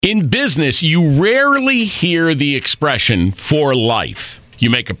In business, you rarely hear the expression for life.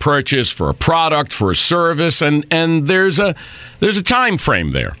 You make a purchase for a product, for a service, and there's a time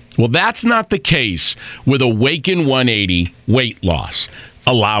frame there. Well, that's not the case with Awaken 180 weight loss.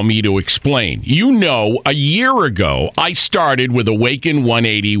 Allow me to explain. You know, a year ago, I started with Awaken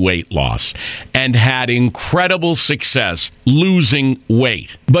 180 weight loss and had incredible success losing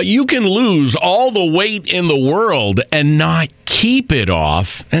weight. But you can lose all the weight in the world and not keep it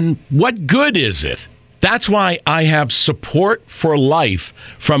off. And what good is it? That's why I have support for life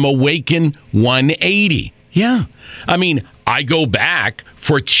from Awaken 180. Yeah. I mean, I go back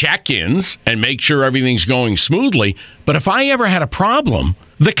for check-ins and make sure everything's going smoothly. But if I ever had a problem,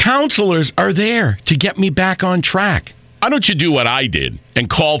 the counselors are there to get me back on track. Why don't you do what I did and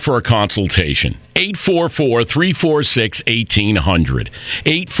call for a consultation? 844-346-1800.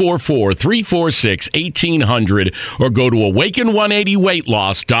 844-346-1800 or go to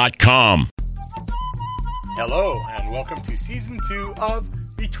awaken180weightloss.com. Hello, and welcome to Season 2 of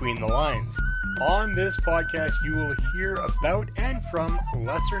Between the Lines. On this podcast, you will hear about and from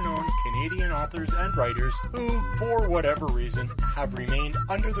lesser-known Canadian authors and writers who, for whatever reason, have remained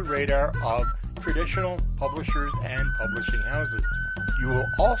under the radar of traditional publishers and publishing houses. You will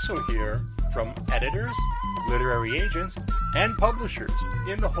also hear from editors, literary agents, and publishers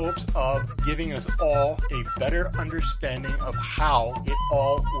in the hopes of giving us all a better understanding of how it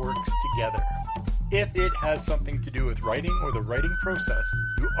all works together. If it has something to do with writing or the writing process,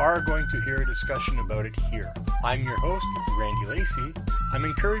 you are going to hear a discussion about it here. I'm your host, Randy Lacey. I'm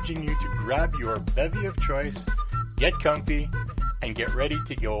encouraging you to grab your bevy of choice, get comfy, and get ready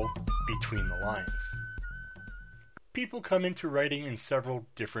to go between the lines. People come into writing in several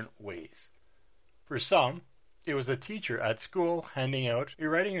different ways. For some, it was a teacher at school handing out a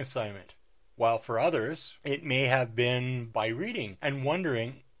writing assignment, while for others, it may have been by reading and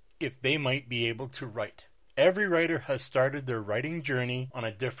wondering if they might be able to write. Every writer has started their writing journey on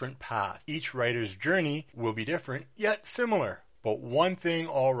a different path. Each writer's journey will be different, yet similar. But one thing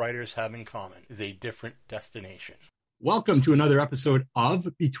all writers have in common is a different destination. Welcome to another episode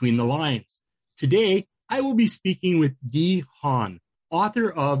of Between the Lines. Today, I will be speaking with Dee Hahn,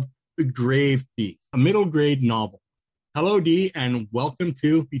 author of The Grave Thief, a middle grade novel. Hello, Dee, and welcome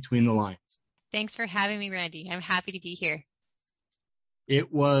to Between the Lines. Thanks for having me, Randy. I'm happy to be here.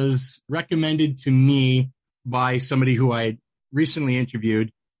 It was recommended to me by somebody who I had recently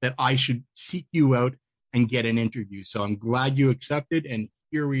interviewed that I should seek you out and get an interview. So I'm glad you accepted, and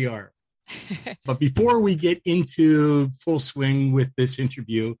here we are. But before we get into full swing with this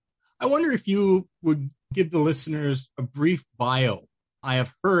interview, I wonder if you would give the listeners a brief bio. I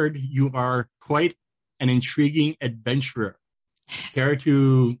have heard you are quite an intriguing adventurer. Care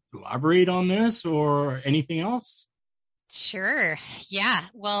to elaborate on this or anything else? Sure. Yeah.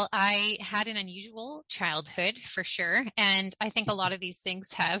 Well, I had an unusual childhood for sure. And I think a lot of these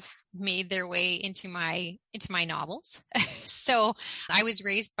things have made their way into my novels. So I was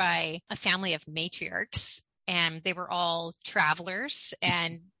raised by a family of matriarchs, and they were all travelers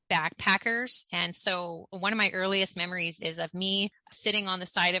and backpackers. And so one of my earliest memories is of me sitting on the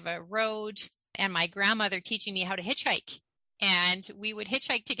side of a road and my grandmother teaching me how to hitchhike. And we would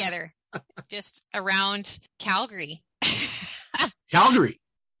hitchhike together just around Calgary. Calgary.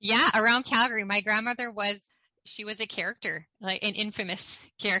 Yeah, around Calgary. My grandmother she was a character, like an infamous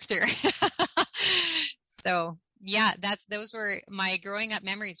character. So yeah, those were my growing up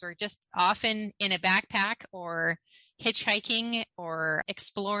memories, were just often in a backpack or hitchhiking or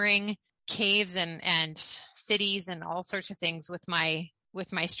exploring caves and cities and all sorts of things with my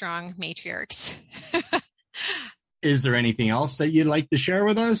strong matriarchs. Is there anything else that you'd like to share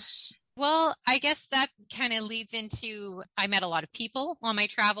with us? Well, I guess that kind of leads into, I met a lot of people on my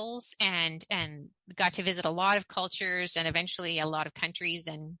travels and got to visit a lot of cultures and eventually a lot of countries.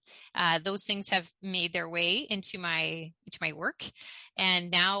 And those things have made their way into my work. And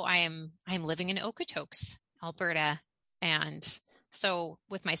now I'm living in Okotoks, Alberta. And so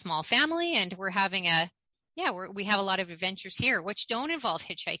with my small family, and we're having we have a lot of adventures here, which don't involve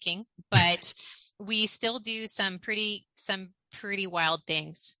hitchhiking, but we still do some pretty wild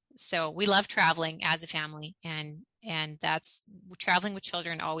things. So we love traveling as a family, and that's traveling with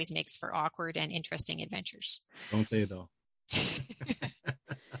children always makes for awkward and interesting adventures. Don't they though?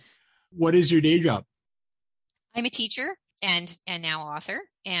 What is your day job? I'm a teacher and now author.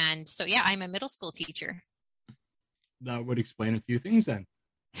 And so, yeah, I'm a middle school teacher. That would explain a few things then.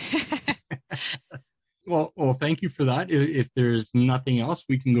 Well, thank you for that. If there's nothing else,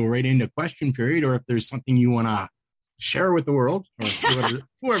 we can go right into question period, or if there's something you want to share with the world or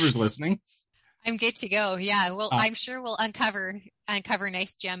whoever's listening. I'm good to go. Yeah. Well, Uh, I'm sure we'll uncover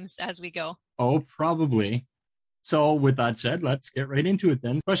nice gems as we go. oh, probably. So with that said, let's get right into it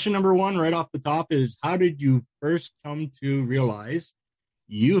then. Question number one, right off the top, is how did you first come to realize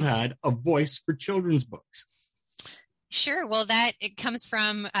you had a voice for children's books? Sure. Well, it comes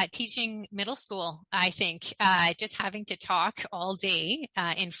from teaching middle school, I think, just having to talk all day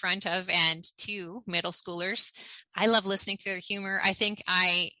in front of and to middle schoolers. I love listening to their humor. I think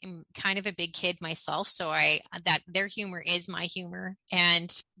I am kind of a big kid myself, so that their humor is my humor. And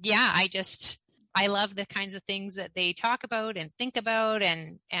yeah, I love the kinds of things that they talk about and think about,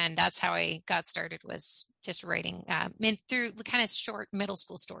 and that's how I got started, was just writing through the kind of short middle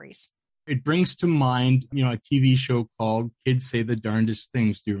school stories. It brings to mind, a TV show called Kids Say the Darndest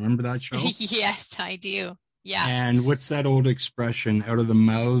Things. Do you remember that show? Yes, I do. Yeah. And what's that old expression, out of the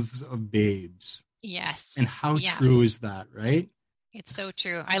mouths of babes? Yes. And how true is that, right? It's so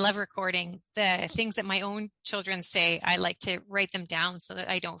true. I love recording the things that my own children say. I like to write them down so that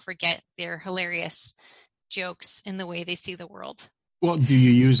I don't forget their hilarious jokes in the way they see the world. Well, do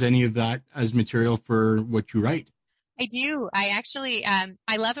you use any of that as material for what you write? I do. I actually,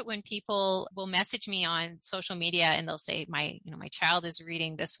 I love it when people will message me on social media and they'll say, my child is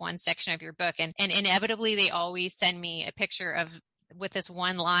reading this one section of your book. And inevitably they always send me a picture with this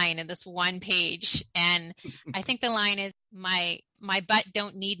one line and this one page. And I think the line is, my butt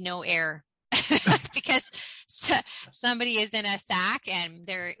don't need no air. Because somebody is in a sack and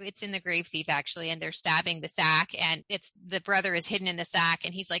it's in The Grave Thief actually, and they're stabbing the sack, and the brother is hidden in the sack,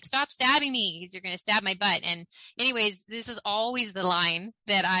 and he's like, stop stabbing me, you're going to stab my butt. And anyways, this is always the line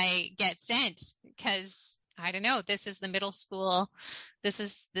that I get sent, because I don't know, this is the middle school, this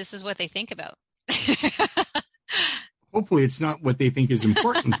is what they think about. Hopefully it's not what they think is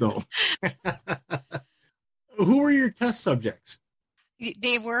important though. Who were your test subjects?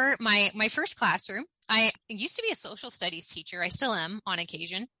 They were my first classroom. I used to be a social studies teacher. I still am on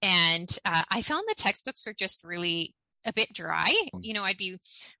occasion. And I found the textbooks were just really a bit dry.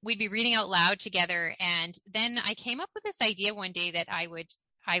 We'd be reading out loud together. And then I came up with this idea one day that I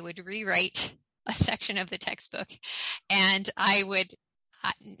would rewrite a section of the textbook, and I would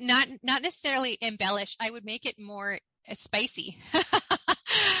not necessarily embellish. I would make it more spicy.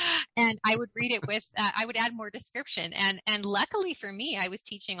 And I would read it I would add more description. And luckily for me, I was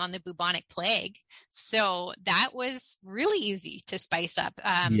teaching on the bubonic plague. So that was really easy to spice up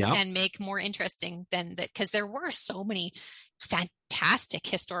and make more interesting than that, because there were so many fantastic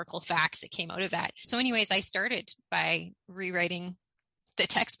historical facts that came out of that. So anyways, I started by rewriting the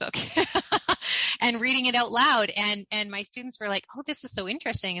textbook and reading it out loud. And my students were like, oh, this is so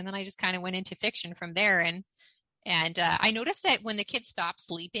interesting. And then I just kind of went into fiction from there. And I noticed that when the kids stopped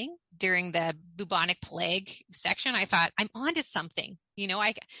sleeping during the bubonic plague section, I thought, I'm onto something.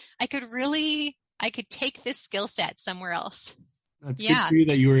 I could take this skill set somewhere else. That's good for you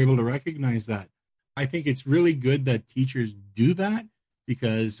that you were able to recognize that. I think it's really good that teachers do that,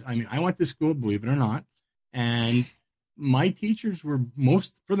 because I went to school, believe it or not, and my teachers were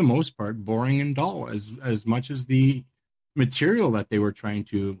for the most part, boring and dull as much as the material that they were trying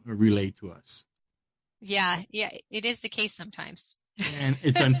to relay to us. Yeah, it is the case sometimes. And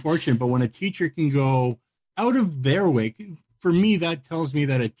it's unfortunate, but when a teacher can go out of their way, for me, that tells me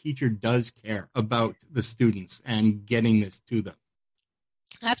that a teacher does care about the students and getting this to them.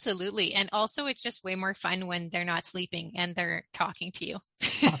 Absolutely. And also, it's just way more fun when they're not sleeping and they're talking to you.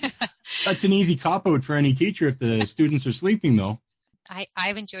 That's an easy cop-out for any teacher if the students are sleeping, though.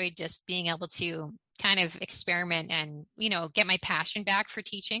 I've enjoyed just being able to kind of experiment and, get my passion back for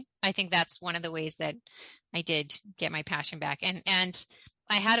teaching. I think that's one of the ways that I did get my passion back. And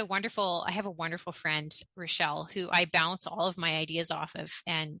I have a wonderful friend, Rochelle, who I bounce all of my ideas off of.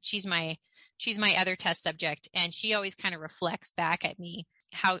 And she's my other test subject. And she always kind of reflects back at me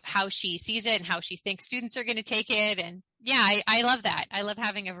how she sees it and how she thinks students are going to take it. And yeah, I love that. I love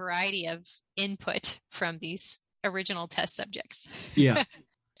having a variety of input from these original test subjects. Yeah.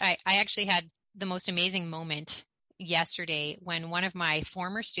 I actually had the most amazing moment yesterday when one of my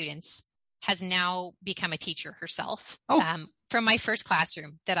former students has now become a teacher herself. From my first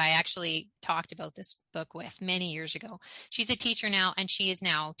classroom that I actually talked about this book with many years ago. She's a teacher now, and she is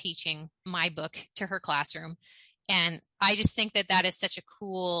now teaching my book to her classroom. And I just think that is such a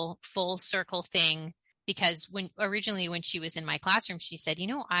cool full circle thing, because when she was in my classroom, she said,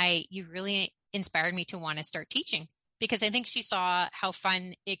 you've really inspired me to want to start teaching, because I think she saw how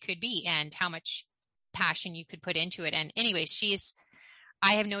fun it could be and how much passion you could put into it. And anyway,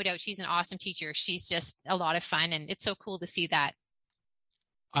 I have no doubt she's an awesome teacher. She's just a lot of fun, and it's so cool to see that.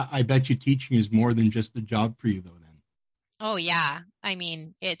 I bet you teaching is more than just a job for you, though, then. Oh, yeah. I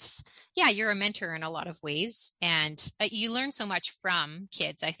mean, you're a mentor in a lot of ways, and you learn so much from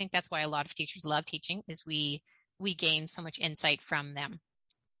kids. I think that's why a lot of teachers love teaching, is we gain so much insight from them.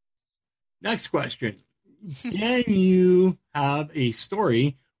 Next question. Can you have a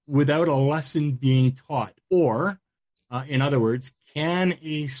story without a lesson being taught? Or, in other words, can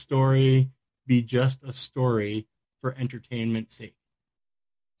a story be just a story for entertainment's sake?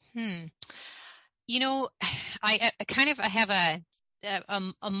 You know, I have a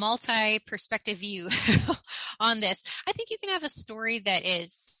multi-perspective view on this. I think you can have a story that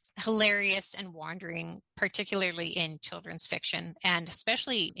is hilarious and wandering, particularly in children's fiction and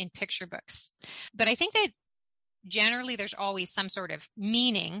especially in picture books. But I think that generally there's always some sort of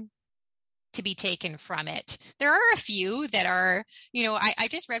meaning to be taken from it. There are a few that are, I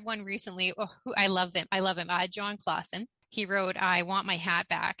just read one recently. Oh, I love them. I love him. John Clausen. He wrote, "I Want My Hat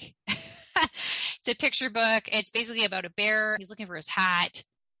Back." It's a picture book. It's basically about a bear. He's looking for his hat.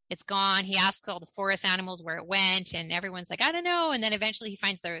 It's gone. He asks all the forest animals where it went, and everyone's like, "I don't know." And then eventually he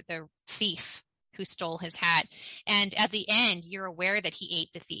finds the thief who stole his hat. And at the end, you're aware that he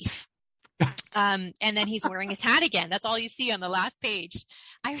ate the thief. And then he's wearing his hat again. That's all you see on the last page.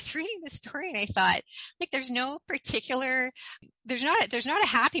 I was reading this story and I thought, like, there's not a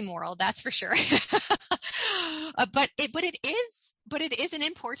happy moral, that's for sure. But it is an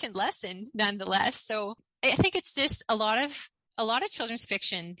important lesson nonetheless. So I think it's just a lot of children's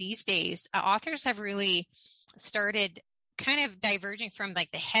fiction these days. Authors have really started kind of diverging from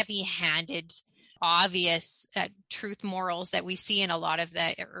like the heavy-handed, obvious truth morals that we see in a lot of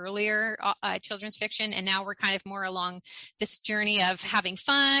the earlier children's fiction. And now we're kind of more along this journey of having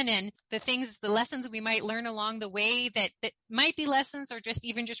fun and the lessons we might learn along the way that might be lessons or just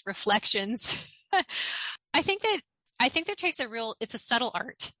even just reflections. I think there takes it's a subtle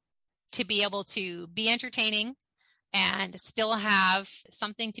art to be able to be entertaining and still have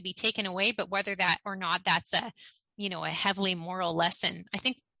something to be taken away, but whether that or not, that's a heavily moral lesson. I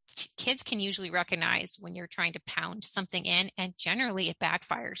think kids can usually recognize when you're trying to pound something in, and generally it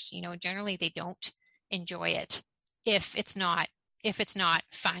backfires. Generally they don't enjoy it if it's not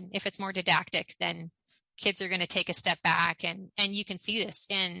fun. If it's more didactic, then kids are going to take a step back, and you can see this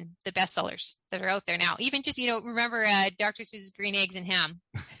in the bestsellers that are out there now. Even just remember Dr. Seuss's Green Eggs and Ham.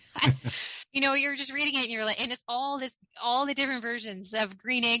 You're just reading it and you're like, and it's all the different versions of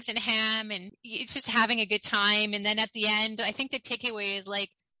green eggs and ham, and it's just having a good time. And then at the end, I think the takeaway is like,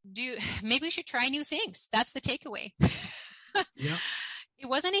 maybe we should try new things. That's the takeaway. Yeah. It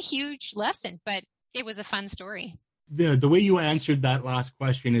wasn't a huge lesson, but it was a fun story. The way you answered that last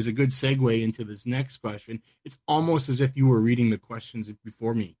question is a good segue into this next question. It's almost as if you were reading the questions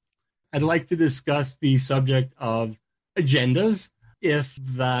before me. I'd like to discuss the subject of agendas, if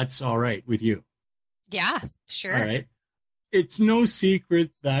that's all right with you. Yeah, sure. All right. It's no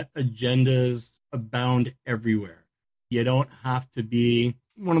secret that agendas abound everywhere. You don't have to be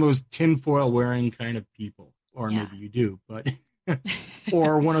one of those tinfoil wearing kind of people, or maybe you do, but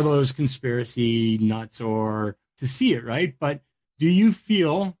or one of those conspiracy nuts, or to see it, right? But do you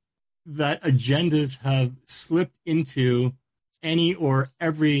feel that agendas have slipped into any or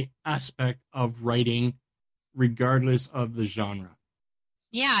every aspect of writing, regardless of the genre?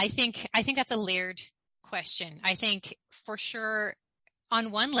 Yeah, I think that's a layered question. I think for sure,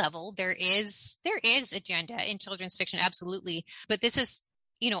 on one level, there is agenda in children's fiction, absolutely. But this is,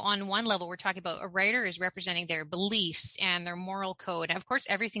 on one level, we're talking about a writer is representing their beliefs and their moral code. And of course,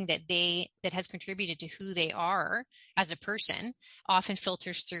 everything that has contributed to who they are as a person often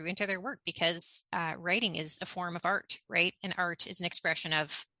filters through into their work, because writing is a form of art, right? And art is an expression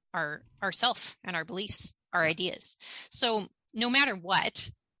of our self and our beliefs, our ideas. So no matter what,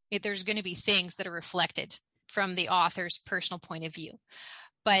 there's going to be things that are reflected from the author's personal point of view.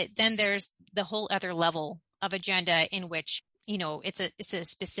 But then there's the whole other level of agenda in which, it's a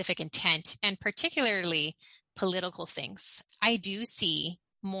specific intent, and particularly political things. I do see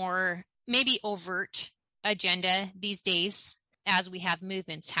more maybe overt agenda these days as we have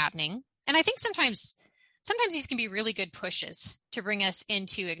movements happening. And I think sometimes these can be really good pushes to bring us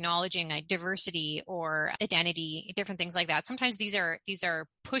into acknowledging diversity or identity, different things like that. Sometimes these are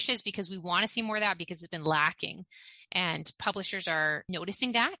pushes because we want to see more of that, because it's been lacking, and publishers are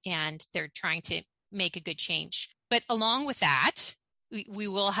noticing that and they're trying to make a good change. But along with that, we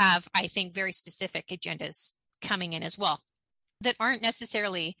will have, I think, very specific agendas coming in as well that aren't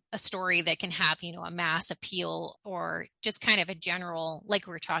necessarily a story that can have, a mass appeal, or just kind of a general, like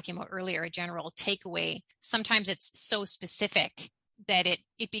we were talking about earlier, a general takeaway. Sometimes it's so specific that it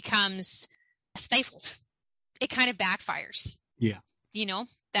becomes stifled. It kind of backfires. Yeah.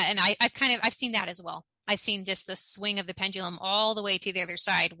 That, and I've seen that as well. I've seen just the swing of the pendulum all the way to the other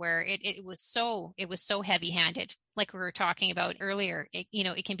side, where it was so heavy-handed, like we were talking about earlier.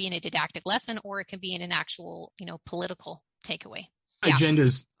 It can be in a didactic lesson, or it can be in an actual, political takeaway. Yeah.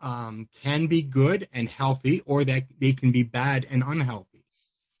 Agendas can be good and healthy, or that they can be bad and unhealthy.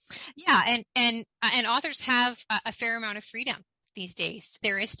 Yeah, and authors have a fair amount of freedom these days.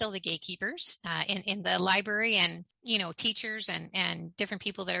 There is still the gatekeepers in the library, and teachers and different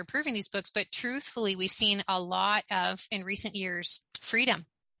people that are approving these books. But truthfully, we've seen a lot of, in recent years, freedom,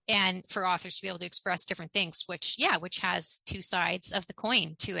 and for authors to be able to express different things, which has two sides of the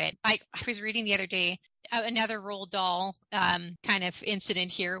coin to it. I was reading the other day, another Roald Dahl kind of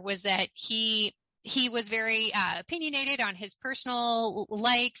incident here was that he was very opinionated on his personal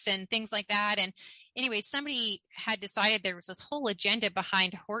likes and things like that. And anyway, somebody had decided there was this whole agenda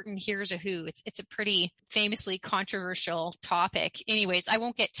behind Horton Hears a Who. It's a pretty famously controversial topic. Anyways, I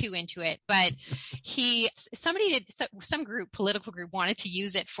won't get too into it, but some political group wanted to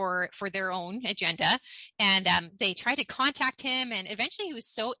use it for their own agenda. And they tried to contact him. And eventually he was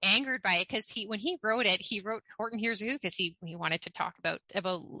so angered by it, because when he wrote Horton Hears a Who because he wanted to talk about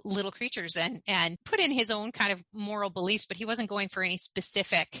little creatures and put in his own kind of moral beliefs, but he wasn't going for any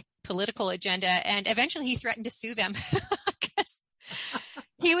specific political agenda. And eventually he threatened to sue them because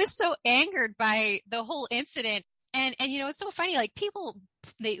he was so angered by the whole incident. And it's so funny, like people,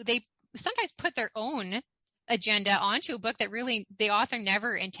 they sometimes put their own agenda onto a book that really the author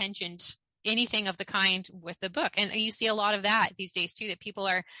never intentioned anything of the kind with the book. And you see a lot of that these days too, that people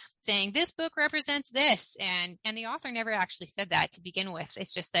are saying this book represents this, and the author never actually said that to begin with.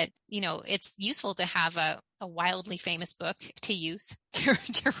 It's just that it's useful to have a wildly famous book to use to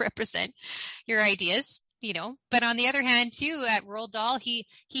represent your ideas. But on the other hand too, at Roald Dahl, he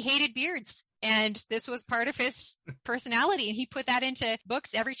hated beards, and this was part of his personality, and he put that into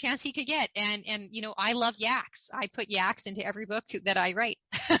books every chance he could get. And I love yaks. I put yaks into every book that I write.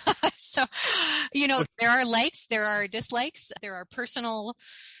 So, there are likes, there are dislikes, there are personal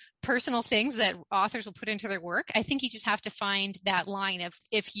things that authors will put into their work. I think you just have to find that line of,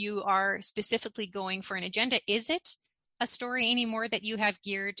 if you are specifically going for an agenda, is it a story anymore that you have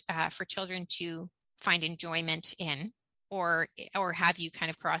geared for children to find enjoyment in, or have you kind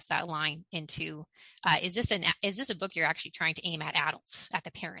of crossed that line into, is this a book you're actually trying to aim at adults, at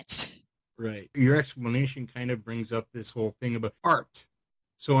the parents? Right. Your explanation kind of brings up this whole thing about art.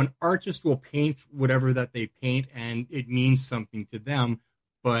 So an artist will paint whatever that they paint, and it means something to them.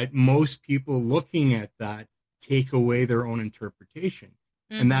 But most people looking at that take away their own interpretation.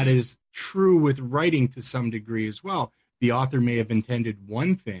 Mm-hmm. And that is true with writing to some degree as well. The author may have intended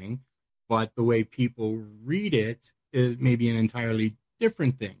one thing, but the way people read it is maybe an entirely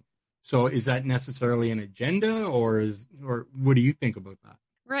different thing. So is that necessarily an agenda, or what do you think about that?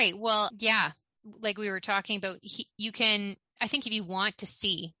 Right. Well, yeah, like we were talking about, I think if you want to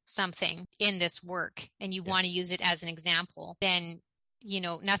see something in this work and you want to use it as an example, then,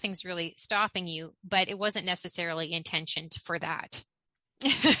 nothing's really stopping you, but it wasn't necessarily intentioned for that.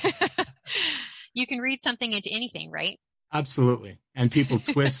 You can read something into anything, right? Absolutely. And people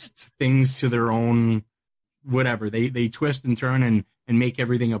twist things to their own, whatever. They twist and turn and make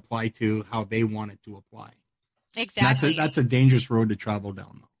everything apply to how they want it to apply. Exactly. That's a dangerous road to travel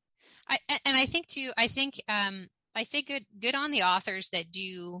down, though. I think too, I say good on the authors that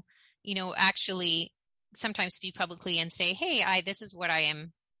do, actually sometimes speak publicly and say, hey, this is what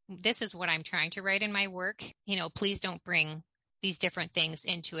I'm trying to write in my work. Please don't bring these different things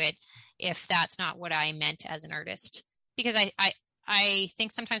into it if that's not what I meant as an artist. Because I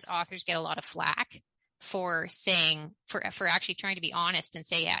think sometimes authors get a lot of flack for saying, for actually trying to be honest and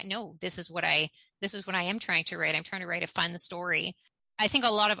say, yeah, no, this is what I am trying to write. I'm trying to write a fun story. I think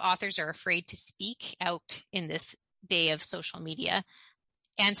a lot of authors are afraid to speak out in this day of social media.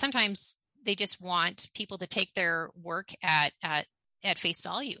 And sometimes they just want people to take their work at face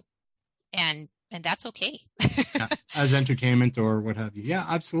value. And that's okay. Yeah, as entertainment or what have you. Yeah,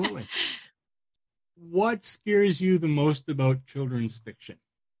 absolutely. What scares you the most about children's fiction?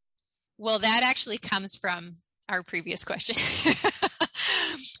 Well, that actually comes from our previous question.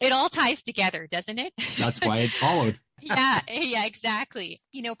 It all ties together, doesn't it? That's why it followed. Yeah, exactly.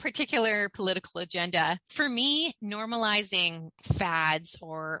 Particular political agenda. For me, normalizing fads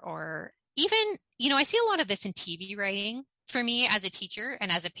or even, I see a lot of this in TV writing. For me, as a teacher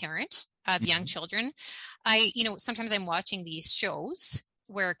and as a parent of young children, sometimes I'm watching these shows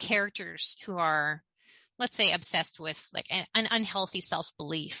where characters who are, let's say, obsessed with like an unhealthy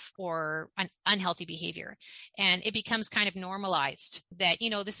self-belief or an unhealthy behavior. And it becomes kind of normalized that,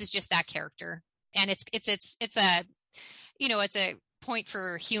 this is just that character. And it's a point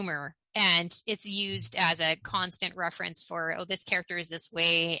for humor And it's used as a constant reference for, oh, this character is this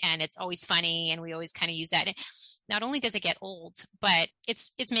way, and it's always funny, and we always kind of use that. Not only does it get old, but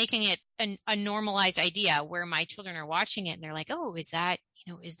it's making it a normalized idea where my children are watching it and they're like, oh, is that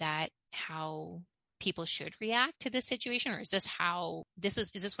how people should react to this situation? Or is this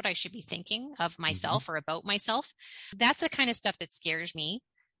what I should be thinking of myself or about myself? That's the kind of stuff that scares me,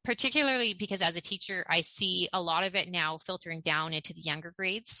 particularly because as a teacher, I see a lot of it now filtering down into the younger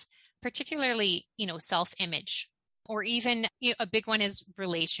grades, particularly, self-image, or even a big one is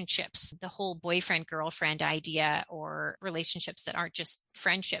relationships, the whole boyfriend girlfriend idea, or relationships that aren't just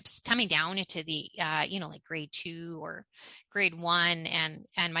friendships, coming down into the like grade 2 or grade 1,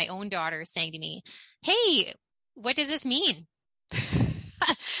 and my own daughter saying to me, hey, what does this mean?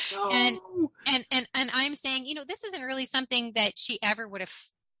 and I'm saying, this isn't really something that she ever would have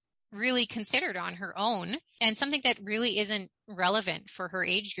really considered on her own, and something that really isn't relevant for her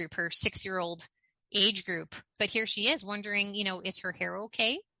age group, her 6-year-old age group. But here she is wondering, is her hair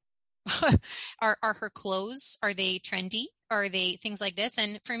okay? are her clothes, are they trendy? Are they things like this?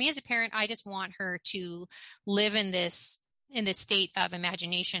 And for me as a parent, I just want her to live in this state of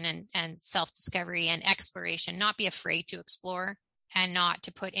imagination and self-discovery and exploration, not be afraid to explore and not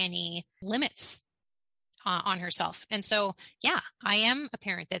to put any limits on herself. And so, yeah, I am a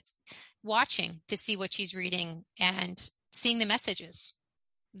parent that's watching to see what she's reading and seeing the messages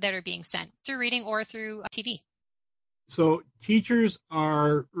that are being sent through reading or through TV. So teachers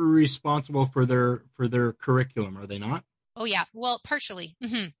are responsible for their curriculum, are they not? Oh, yeah. Well, partially.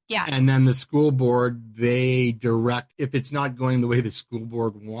 Mm-hmm. Yeah. And then the school board, they direct, if it's not going the way the school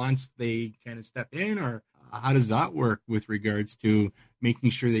board wants, they kind of step in, or how does that work with regards to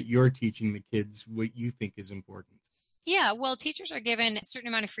making sure that you're teaching the kids what you think is important? Yeah, well, teachers are given a certain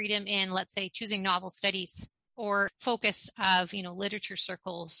amount of freedom in, let's say, choosing novel studies or focus of, literature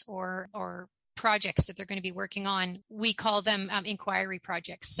circles or projects that they're going to be working on. We call them inquiry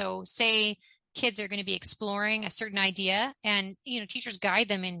projects. So say kids are going to be exploring a certain idea, and, teachers guide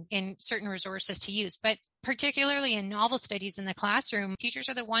them in certain resources to use. But particularly in novel studies in the classroom, teachers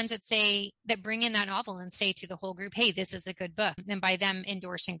are the ones that bring in that novel and say to the whole group, hey, this is a good book. And by them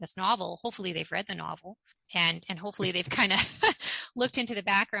endorsing this novel, hopefully they've read the novel, and hopefully they've kind of looked into the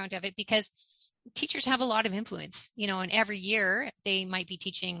background of it, because teachers have a lot of influence, and every year they might be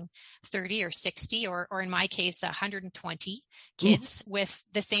teaching 30 or 60 or in my case, 120 kids with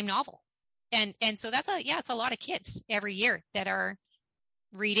the same novel. And so it's a lot of kids every year that are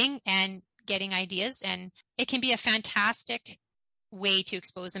reading and getting ideas, and it can be a fantastic way to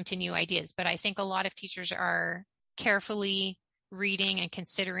expose them to new ideas. But I think a lot of teachers are carefully reading and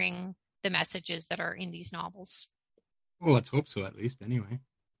considering the messages that are in these novels. Well, let's hope so, at least, anyway.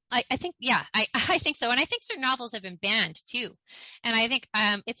 I think, yeah, I think so. And I think certain novels have been banned too. And I think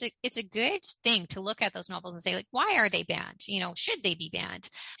it's a good thing to look at those novels and say, like, why are they banned? Should they be banned?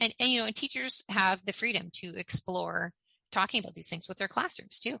 And teachers have the freedom to explore talking about these things with their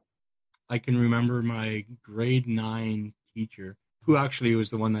classrooms too. I can remember my grade 9 teacher, who actually was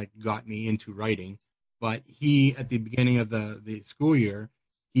the one that got me into writing. But he, at the beginning of the school year,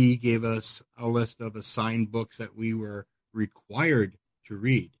 he gave us a list of assigned books that we were required to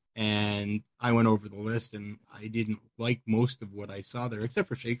read. And I went over the list, and I didn't like most of what I saw there, except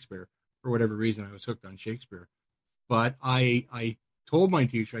for Shakespeare. For whatever reason, I was hooked on Shakespeare. But I told my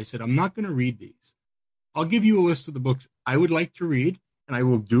teacher, I said, I'm not going to read these. I'll give you a list of the books I would like to read, and I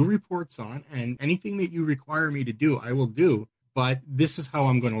will do reports on, and anything that you require me to do, I will do. But this is how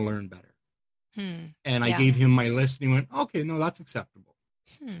I'm going to learn better. And I gave him my list, and he went, okay, no, that's acceptable.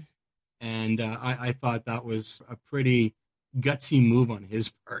 And I thought that was a pretty gutsy move on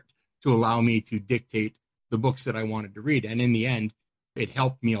his part to allow me to dictate the books that I wanted to read. And in the end, it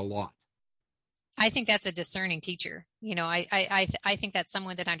helped me a lot. I think that's a discerning teacher. I think that's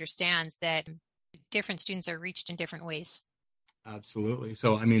someone that understands that different students are reached in different ways. Absolutely.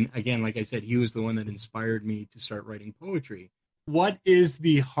 So, I mean, again, like I said, he was the one that inspired me to start writing poetry. What is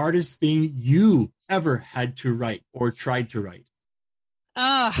the hardest thing you ever had to write or tried to write?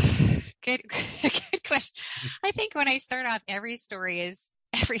 Oh, good question. I think when I start off, every story is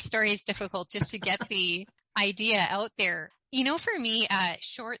difficult just to get the idea out there. For me,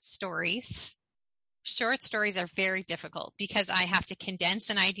 short stories are very difficult because I have to condense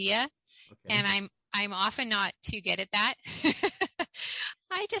an idea, and I'm often not too good at that.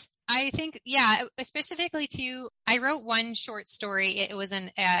 I think, specifically I wrote one short story. It was an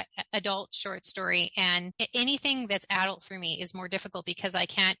adult short story, and anything that's adult for me is more difficult because I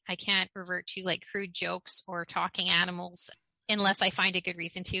can't revert to like crude jokes or talking animals unless I find a good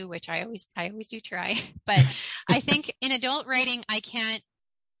reason to, which I always do try. But I think in adult writing, I can't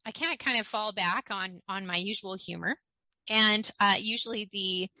I can't kind of fall back on my usual humor. And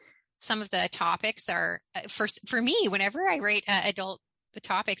usually some of the topics are for me, whenever I write adult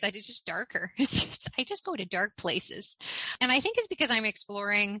topics, it's just darker. I just go to dark places. And I think it's because I'm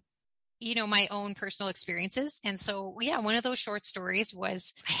exploring, my own personal experiences. And so, yeah, one of those short stories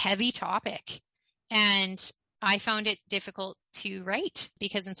was a heavy topic. And I found it difficult to write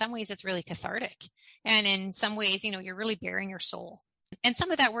because in some ways it's really cathartic. And in some ways, you're really bearing your soul. And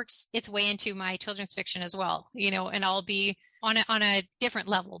some of that works its way into my children's fiction as well, and I'll be on a different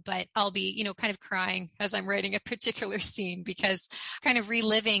level, but I'll be, kind of crying as I'm writing a particular scene because kind of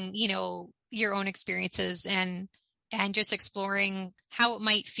reliving, your own experiences and just exploring how it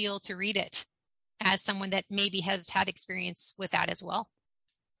might feel to read it as someone that maybe has had experience with that as well.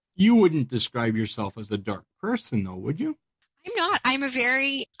 You wouldn't describe yourself as a dark person, though, would you? I'm not. I'm a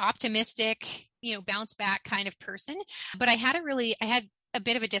very optimistic, bounce back kind of person. But I had a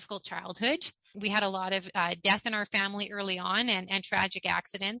bit of a difficult childhood. We had a lot of death in our family early on and tragic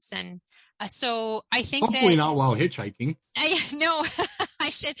accidents. And so I think hopefully not while hitchhiking. No,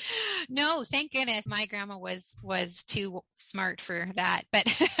 no, thank goodness my grandma was too smart for that. But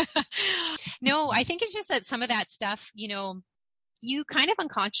no, I think it's just that some of that stuff, you kind of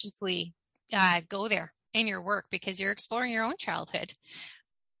unconsciously go there in your work because you're exploring your own childhood.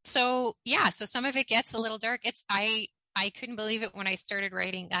 So yeah, so some of it gets a little dark. I couldn't believe it when I started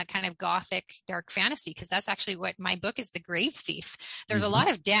writing kind of gothic dark fantasy, because that's actually what my book is, The Grave Thief. There's a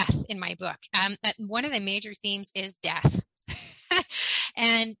lot of death in my book. One of the major themes is death.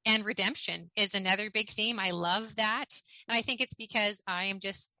 and redemption is another big theme. I love that. And I think it's because I am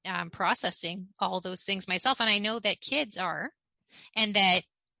just processing all those things myself. And I know that kids are, and that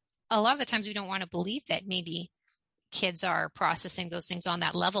a lot of the times we don't want to believe that maybe kids are processing those things on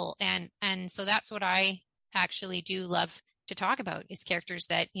that level. And so that's what I actually do love to talk about, is characters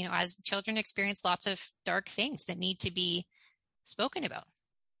that, as children experience lots of dark things that need to be spoken about.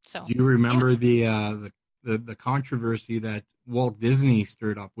 So do you remember the controversy that Walt Disney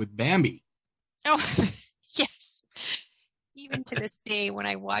stirred up with Bambi? Oh, yes. Even to this day, when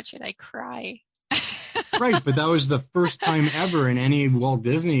I watch it, I cry. Right, but that was the first time ever in any Walt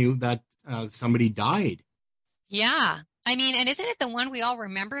Disney that somebody died. Yeah. I mean, and isn't it the one we all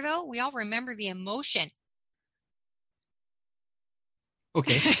remember, though? We all remember the emotion.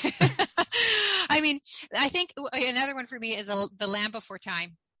 Okay. I mean, I think another one for me is The Land Before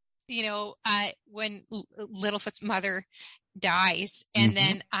Time. When Littlefoot's mother dies, and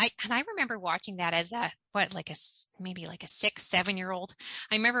then I remember watching that as maybe like a 6-7-year-old.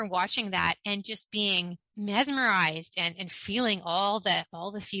 I remember watching that and just being mesmerized and feeling all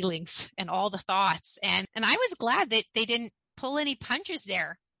the feelings and all the thoughts, and I was glad that they didn't pull any punches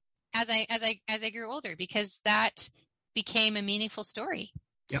there as I grew older, because that became a meaningful story.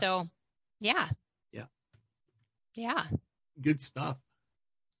 Yep. So yeah. Good stuff.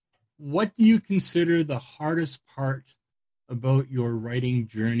 What do you consider the hardest part about your writing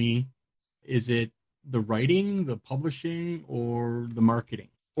journey? Is it the writing, the publishing, or the marketing,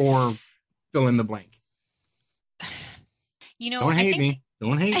 or fill in the blank? Don't hate me.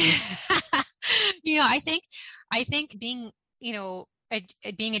 I think being,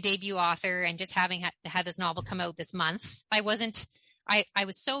 being a debut author and just having had this novel come out this month, I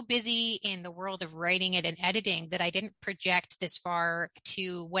was so busy in the world of writing it and editing that I didn't project this far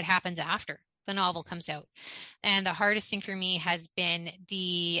to what happens after the novel comes out. And the hardest thing for me has been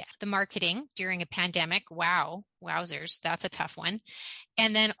the marketing during a pandemic. Wowzers, that's a tough one.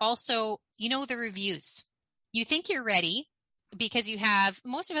 And then also, the reviews. You think you're ready because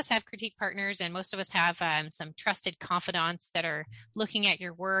most of us have critique partners, and most of us have some trusted confidants that are looking at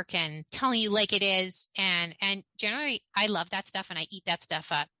your work and telling you like it is. And generally, I love that stuff and I eat that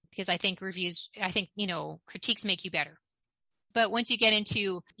stuff up, because I think critiques make you better. But once you get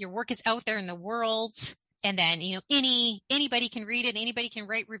into your work is out there in the world, and then, anybody can read it, anybody can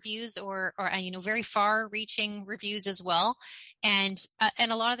write reviews or very far reaching reviews as well. And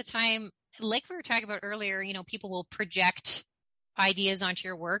a lot of the time, like we were talking about earlier, people will project ideas onto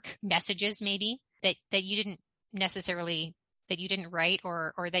your work, messages maybe that you didn't write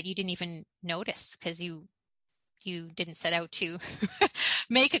or that you didn't even notice because you didn't set out to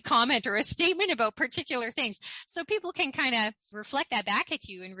make a comment or a statement about particular things. So people can kind of reflect that back at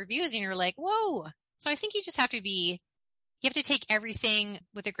you in reviews, and you're like, whoa. So I think you just have to take everything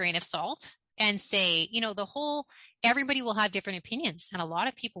with a grain of salt and say, everybody will have different opinions, and a lot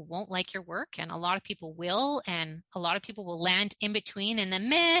of people won't like your work, and a lot of people will, and a lot of people will land in between in the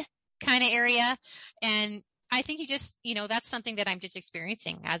meh kind of area. And I think you just, that's something that I'm just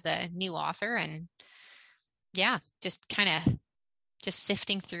experiencing as a new author, and yeah, just kind of just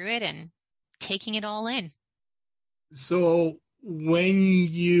sifting through it and taking it all in. So when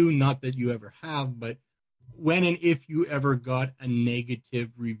you, not that you ever have, but when and if you ever got a negative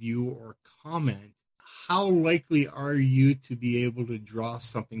review or comment, how likely are you to be able to draw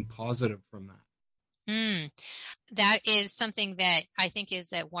something positive from that? That is something that I think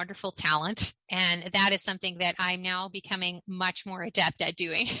is a wonderful talent. And that is something that I'm now becoming much more adept at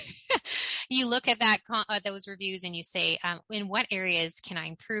doing. You look at those reviews and you say, in what areas can I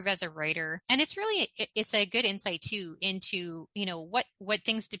improve as a writer? And it's a good insight too into, what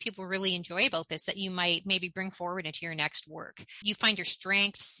things do people really enjoy about this that you might maybe bring forward into your next work. You find your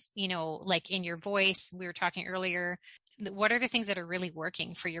strengths, like in your voice. We were talking earlier. What are the things that are really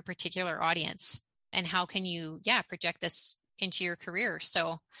working for your particular audience? And how can you, project this into your career?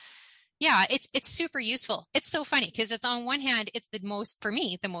 So, it's super useful. It's so funny because it's on one hand, it's for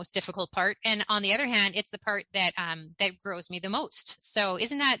me, the most difficult part. And on the other hand, it's the part that grows me the most. So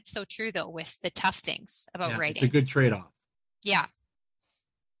isn't that so true though, with the tough things about writing? It's a good trade-off. Yeah.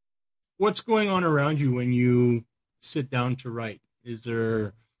 What's going on around you when you sit down to write? Is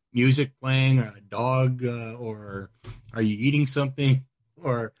there music playing, or a dog, or are you eating something,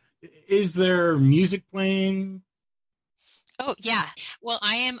 or is there music playing? Oh, yeah. Well,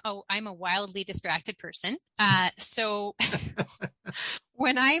 I'm a wildly distracted person. So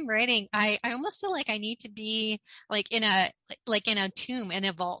when I'm writing, I almost feel like I need to be like in a tomb, in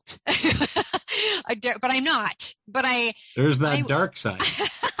a vault. But I'm not. But there's that dark side.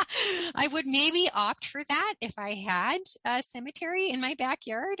 I would maybe opt for that if I had a cemetery in my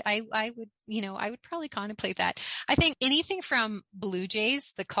backyard. I would probably contemplate that. I think anything from blue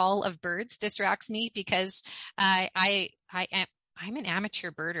jays, the call of birds, distracts me because I'm an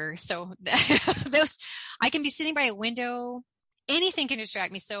amateur birder. So I can be sitting by a window. Anything can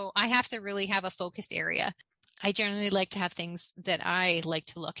distract me. So I have to really have a focused area. I generally like to have things that I like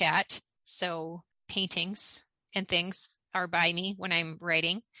to look at. So paintings and things are by me when I'm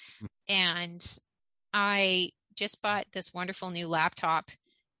writing. And I just bought this wonderful new laptop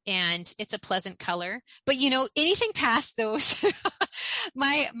and it's a pleasant color, but anything past those,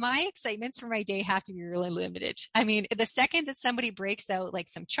 my excitements for my day have to be really limited. I mean, the second that somebody breaks out like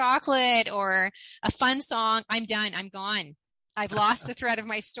some chocolate or a fun song, I'm done. I'm gone. I've lost the thread of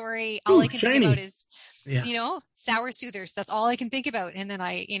my story. All I can think about is, sour soothers. That's all I can think about. And then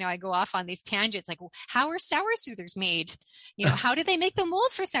I go off on these tangents like, how are sour soothers made? How do they make the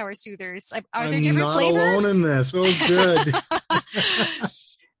mold for sour soothers? Are there different flavors? I'm not alone in this. Oh, good.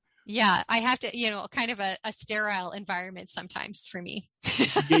 Yeah, I have to, kind of a sterile environment sometimes for me.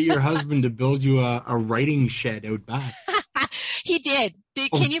 Get your husband to build you a writing shed out back. He did.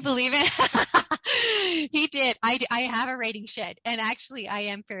 Can you believe it? He did. I have a writing shed, and actually I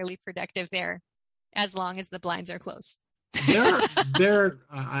am fairly productive there as long as the blinds are closed.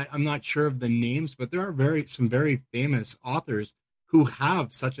 I'm not sure of the names, but there are some very famous authors who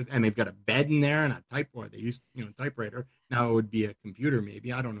have and they've got a bed in there and a typewriter. They use, typewriter. Now it would be a computer,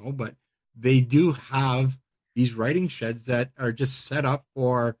 maybe. I don't know, but they do have these writing sheds that are just set up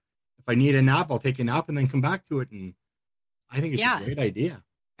for, if I need a nap, I'll take a nap and then come back to it. And I think it's a great idea.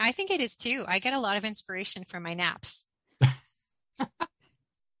 I think it is too. I get a lot of inspiration from my naps.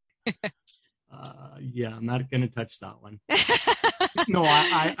 I'm not going to touch that one. No,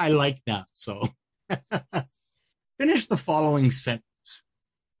 I like that. So finish the following sentence.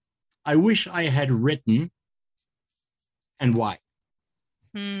 I wish I had written, and why?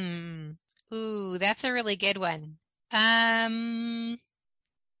 Ooh, that's a really good one.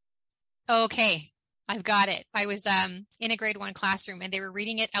 Okay. I've got it. I was in a grade 1 classroom and they were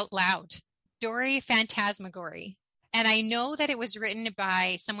reading it out loud. Dory Phantasmagory. And I know that it was written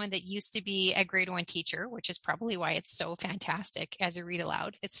by someone that used to be a grade 1 teacher, which is probably why it's so fantastic as a read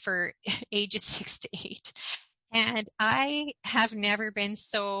aloud. It's for ages 6 to 8. And I have never been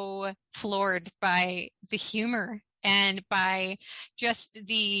so floored by the humor and by just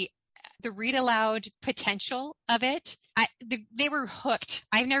the read aloud potential of it. They were hooked.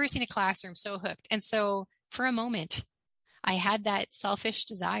 I've never seen a classroom so hooked. And so for a moment, I had that selfish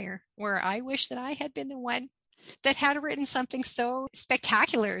desire where I wish that I had been the one that had written something so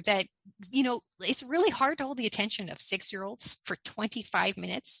spectacular that, it's really hard to hold the attention of 6-year-olds for 25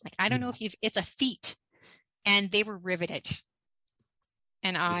 minutes. Like, I don't know if it's a feat. And they were riveted.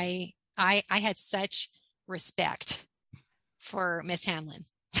 And I had such respect for Miss Hamlin.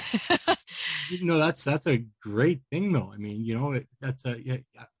 That's a great thing, though. I mean, that's a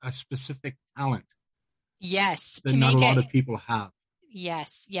specific talent. Yes, that not a lot of people have.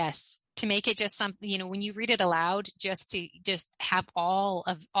 Yes. To make it just something, when you read it aloud, just have all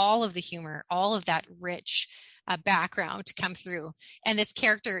of the humor, all of that rich background come through. And this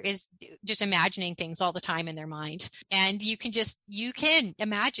character is just imagining things all the time in their mind. And you can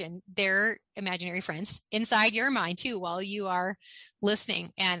imagine their imaginary friends inside your mind too, while you are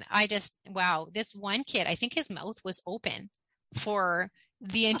listening. And wow, this one kid, I think his mouth was open for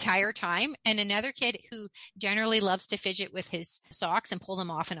the entire time. And another kid who generally loves to fidget with his socks and pull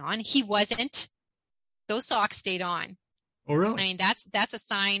them off and on, he wasn't. Those socks stayed on. Oh, really? I mean, that's a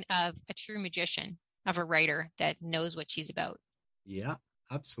sign of a true magician, of a writer that knows what she's about. Yeah,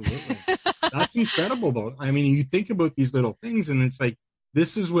 absolutely. That's incredible, though. I mean, you think about these little things, and it's like,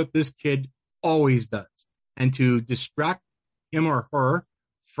 this is what this kid always does. And to distract him or her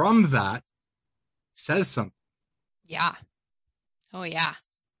from that says something. Yeah. Oh, yeah.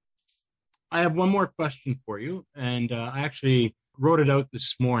 I have one more question for you, and I actually wrote it out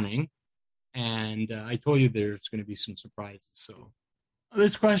this morning, and I told you there's going to be some surprises. So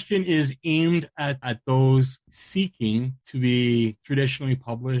this question is aimed at those seeking to be traditionally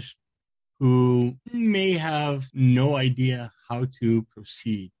published who may have no idea how to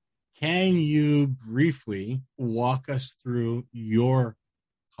proceed. Can you briefly walk us through your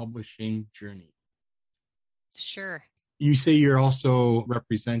publishing journey? Sure. You say you're also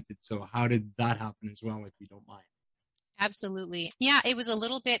represented, so how did that happen as well, if you don't mind? Absolutely. Yeah, it was a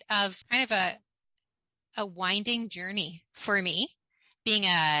little bit of kind of a winding journey for me. Being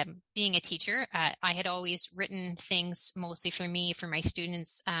a teacher, I had always written things mostly for me, for my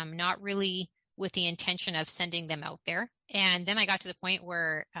students, not really with the intention of sending them out there. And then I got to the point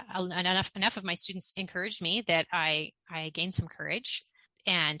where enough of my students encouraged me that I gained some courage.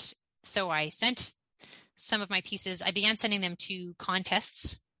 And so I sent some of my pieces. I began sending them to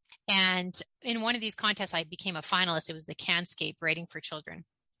contests. And in one of these contests, I became a finalist. It was the Canscape Writing for Children.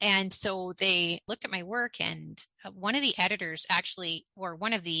 And so they looked at my work, and one of the editors actually, or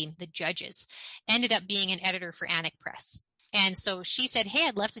one of the judges, ended up being an editor for Anik Press. And so she said, "Hey,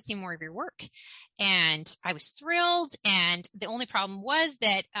 I'd love to see more of your work." And I was thrilled. And the only problem was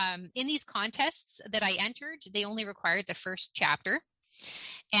that in these contests that I entered, they only required the first chapter.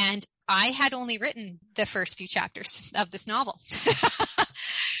 And I had only written the first few chapters of this novel.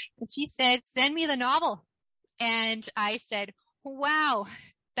 And she said, "Send me the novel." And I said, "Wow,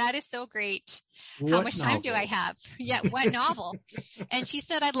 that is so great. How much time do I have?" Yeah, what novel? And she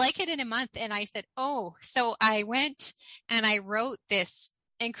said, "I'd like it in a month." And I said, "Oh." So I went and I wrote this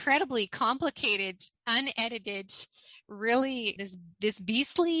incredibly complicated, unedited, really this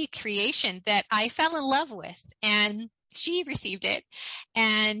beastly creation that I fell in love with. And she received it,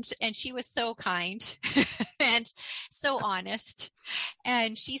 and she was so kind and so honest.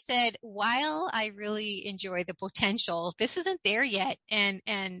 And she said, "While I really enjoy the potential, this isn't there yet." And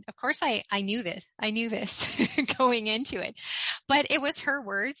of course I knew this. I knew this going into it. But it was her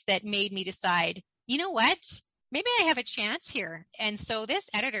words that made me decide, you know what? Maybe I have a chance here. And so this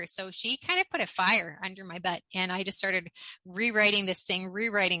editor, she kind of put a fire under my butt, and I just started rewriting this thing,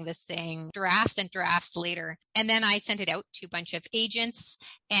 drafts and drafts later. And then I sent it out to a bunch of agents,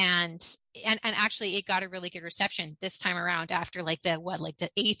 and actually it got a really good reception this time around after the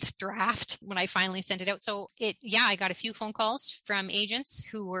eighth draft when I finally sent it out. So I got a few phone calls from agents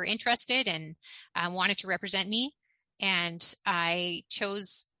who were interested and wanted to represent me. And I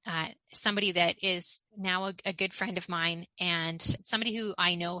chose somebody that is now a good friend of mine, and somebody who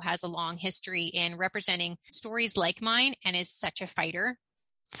I know has a long history in representing stories like mine and is such a fighter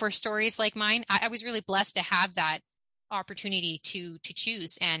for stories like mine. I was really blessed to have that opportunity to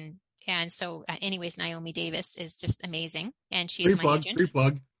choose. And so anyways, Naomi Davis is just amazing. And she is my agent. Free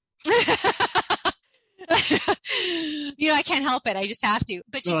plug. I can't help it. I just have to.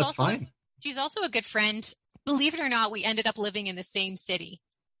 But she's also a good friend. Believe it or not, we ended up living in the same city.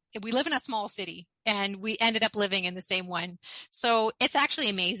 We live in a small city, and we ended up living in the same one. So it's actually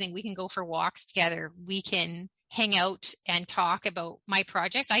amazing. We can go for walks together. We can hang out and talk about my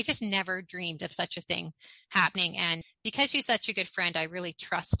projects. I just never dreamed of such a thing happening. And because she's such a good friend, I really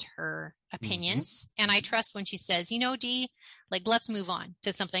trust her opinions. Mm-hmm. And I trust when she says, Dee, let's move on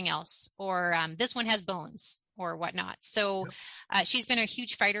to something else, or this one has bones, or whatnot. So she's been a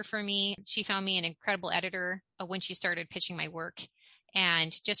huge fighter for me. She found me an incredible editor when she started pitching my work,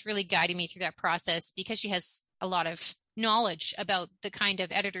 and just really guided me through that process, because she has a lot of knowledge about the kind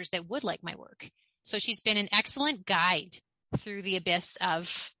of editors that would like my work. So she's been an excellent guide through the abyss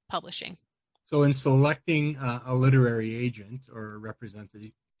of publishing. So in selecting a literary agent or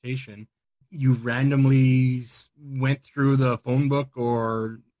representation, you randomly went through the phone book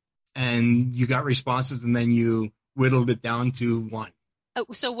and you got responses, and then you whittled it down to one?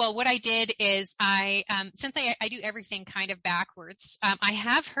 Well, what I did is since I do everything kind of backwards, I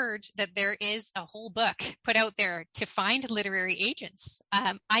have heard that there is a whole book put out there to find literary agents.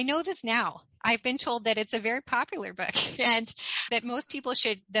 I know this now. I've been told that it's a very popular book and that most people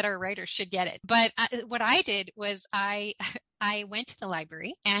that are writers should get it. But what I did was I went to the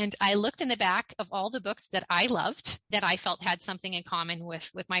library and I looked in the back of all the books that I loved, that I felt had something in common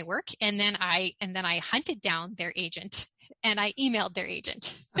with my work. And then I hunted down their agent and I emailed their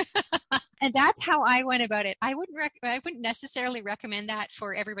agent. And that's how I went about it. I wouldn't necessarily recommend that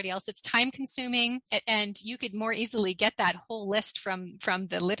for everybody else. It's time consuming, and you could more easily get that whole list from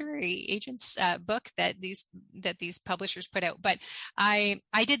the literary agents book that these publishers put out. But I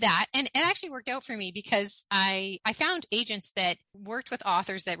did that, and it actually worked out for me because I found agents that worked with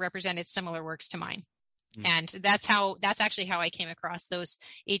authors that represented similar works to mine. And that's actually how I came across those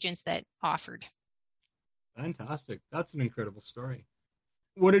agents that offered. Fantastic. That's an incredible story.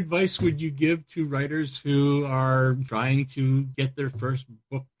 What advice would you give to writers who are trying to get their first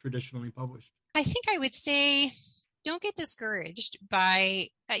book traditionally published? I think I would say don't get discouraged by,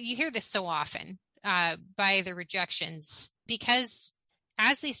 you hear this so often, by the rejections, because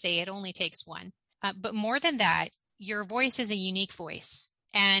as they say, it only takes one. But more than that, your voice is a unique voice,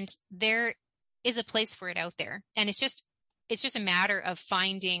 and there is a place for it out there. And it's just a matter of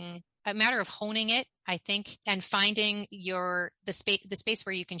honing it, I think, and finding the space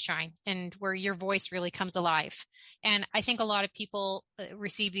where you can shine and where your voice really comes alive. And I think a lot of people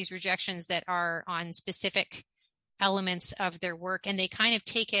receive these rejections that are on specific elements of their work, and they kind of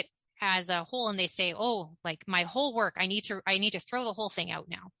take it as a whole, and they say, oh, like my whole work, I need to throw the whole thing out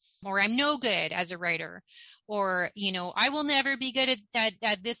now, or I'm no good as a writer, or, I will never be good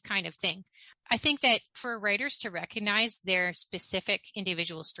at this kind of thing. I think that for writers to recognize their specific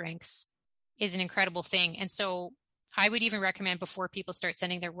individual strengths is an incredible thing. And so I would even recommend, before people start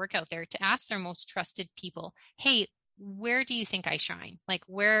sending their work out there, to ask their most trusted people, hey, where do you think I shine? Like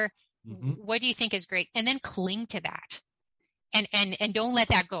what do you think is great? And then cling to that and don't let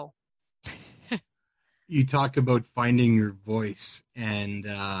that go. You talk about finding your voice, and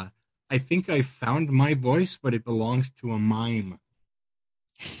I think I found my voice, but it belongs to a mime.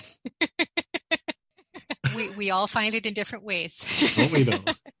 We all find it in different ways. Don't we, though?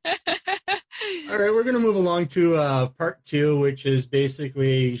 All right, we're going to move along to part 2, which is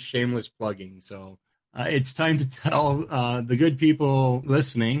basically shameless plugging. So it's time to tell the good people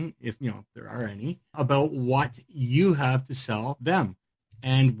listening, if there are any, about what you have to sell them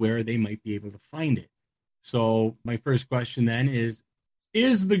and where they might be able to find it. So my first question then is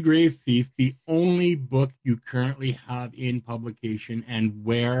The Grave Thief the only book you currently have in publication, and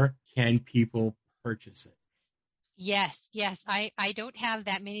where can people purchase it? Yes. I don't have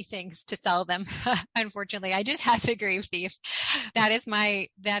that many things to sell them. Unfortunately, I just have The Grave Thief. That is my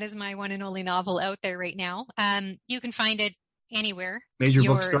one and only novel out there right now. You can find it anywhere. Major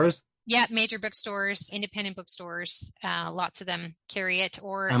bookstores? Yeah, major bookstores, independent bookstores. Lots of them carry it,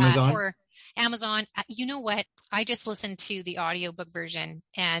 or Amazon. You know what? I just listened to the audiobook version,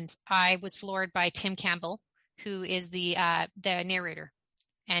 and I was floored by Tim Campbell, who is the narrator.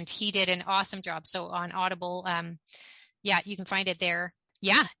 And he did an awesome job. So on Audible, you can find it there.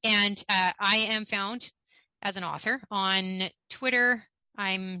 Yeah. And I am found as an author on Twitter.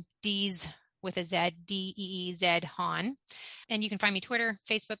 I'm Dee's with a Z, Dee Hahn. And you can find me Twitter,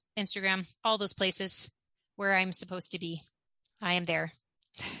 Facebook, Instagram, all those places where I'm supposed to be. I am there.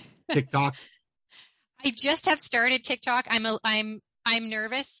 TikTok. I just have started TikTok. I'm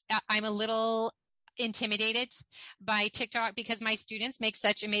nervous. I'm a little intimidated by TikTok because my students make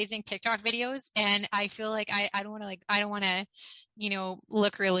such amazing TikTok videos, and I feel like I don't want to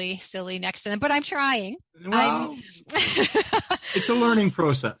look really silly next to them, but I'm trying. Well, it's a learning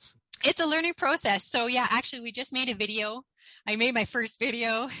process. It's a learning process. So yeah, actually we just made a video. I made my first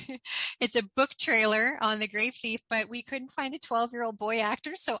video. It's a book trailer on The Grave Thief, but we couldn't find a 12-year-old boy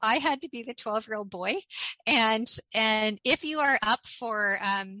actor, so I had to be the 12-year-old boy. And if you are up for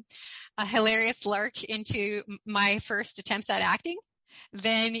a hilarious lark into my first attempts at acting,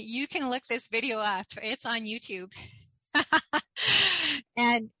 then you can look this video up. It's on YouTube.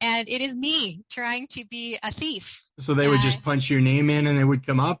 and it is me trying to be a thief. So they would just punch your name in and they would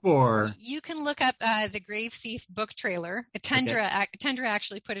come up, or? You can look up The Grave Thief book trailer. Tundra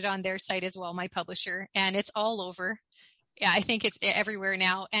actually put it on their site as well, my publisher, and it's all over. Yeah, I think it's everywhere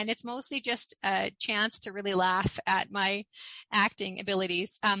now. And it's mostly just a chance to really laugh at my acting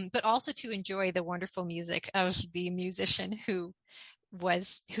abilities, but also to enjoy the wonderful music of the musician who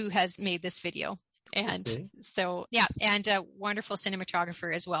has made this video. And Okay. so, yeah, and a wonderful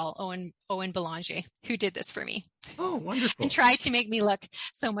cinematographer as well, Owen Belanger, who did this for me Oh, wonderful. and tried to make me look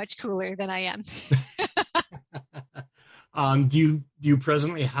so much cooler than I am. Do you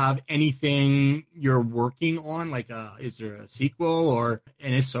presently have anything you're working on? Like, is there a sequel,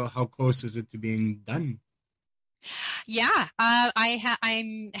 and if so, how close is it to being done? Yeah,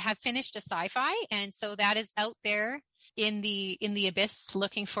 I have finished a sci-fi, and so that is out there in the abyss,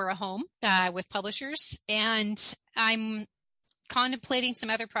 looking for a home with publishers. And I'm contemplating some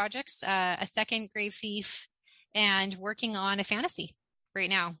other projects, a second Grave Thief, and working on a fantasy right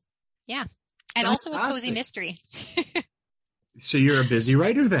now. Yeah, and also a cozy mystery. So you're a busy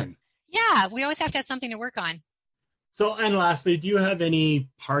writer then. Yeah, we always have to have something to work on. So, and lastly, do you have any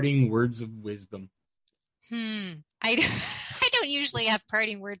parting words of wisdom? I don't usually have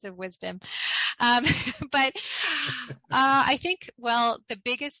parting words of wisdom. But I think, well, the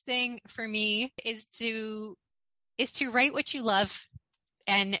biggest thing for me is to write what you love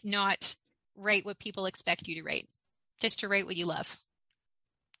and not write what people expect you to write. Just to write what you love.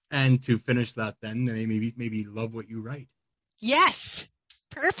 And to finish that then, maybe love what you write. Yes.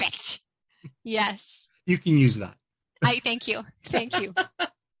 Perfect. Yes. You can use that. Thank you. Thank you.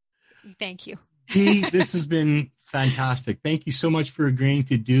 Thank you. Dee, this has been fantastic. Thank you so much for agreeing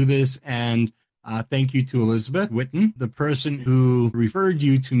to do this. And thank you to Elizabeth Witten, the person who referred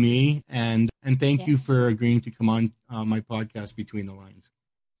you to me. And thank you for agreeing to come on my podcast, Between the Lines.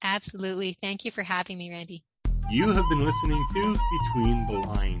 Absolutely. Thank you for having me, Randy. You have been listening to Between the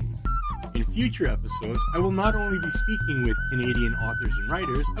Lines. In future episodes, I will not only be speaking with Canadian authors and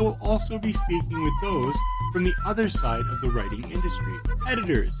writers, I will also be speaking with those from the other side of the writing industry,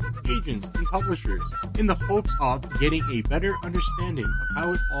 editors, agents, and publishers, in the hopes of getting a better understanding of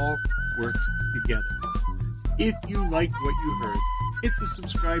how it all works together. If you liked what you heard, hit the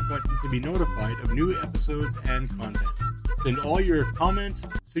subscribe button to be notified of new episodes and content. Send all your comments,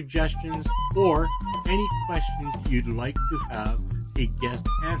 suggestions, or any questions you'd like to have a guest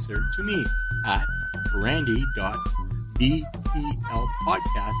answer to me at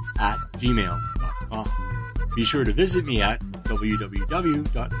randy.bplpodcast@gmail.com. Be sure to visit me at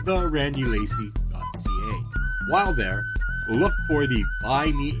www.therandylacey.ca. While there, look for the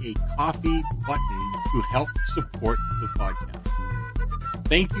Buy Me a Coffee button to help support the podcast.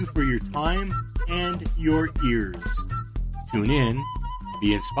 Thank you for your time and your ears. Tune in,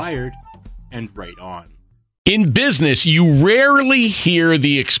 be inspired, and write on. In business, you rarely hear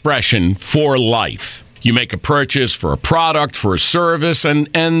the expression "for life." You make a purchase for a product, for a service,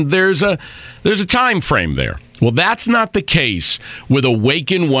 and there's a time frame there. Well, that's not the case with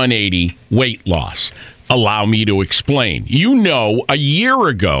Awaken 180 weight loss. Allow me to explain. You know, a year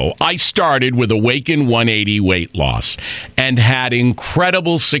ago, I started with Awaken 180 weight loss and had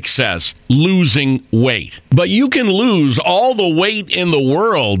incredible success losing weight. But you can lose all the weight in the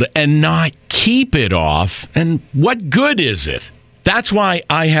world and not keep it off. And what good is it? That's why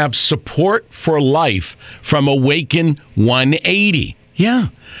I have support for life from Awaken 180. Yeah.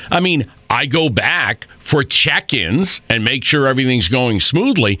 I mean, I go back for check-ins and make sure everything's going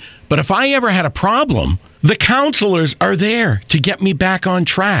smoothly. But if I ever had a problem, the counselors are there to get me back on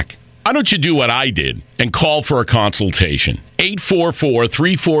track. Why don't you do what I did and call for a consultation?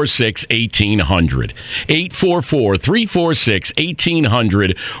 844-346-1800.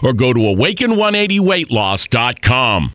 844-346-1800 or go to awaken180weightloss.com.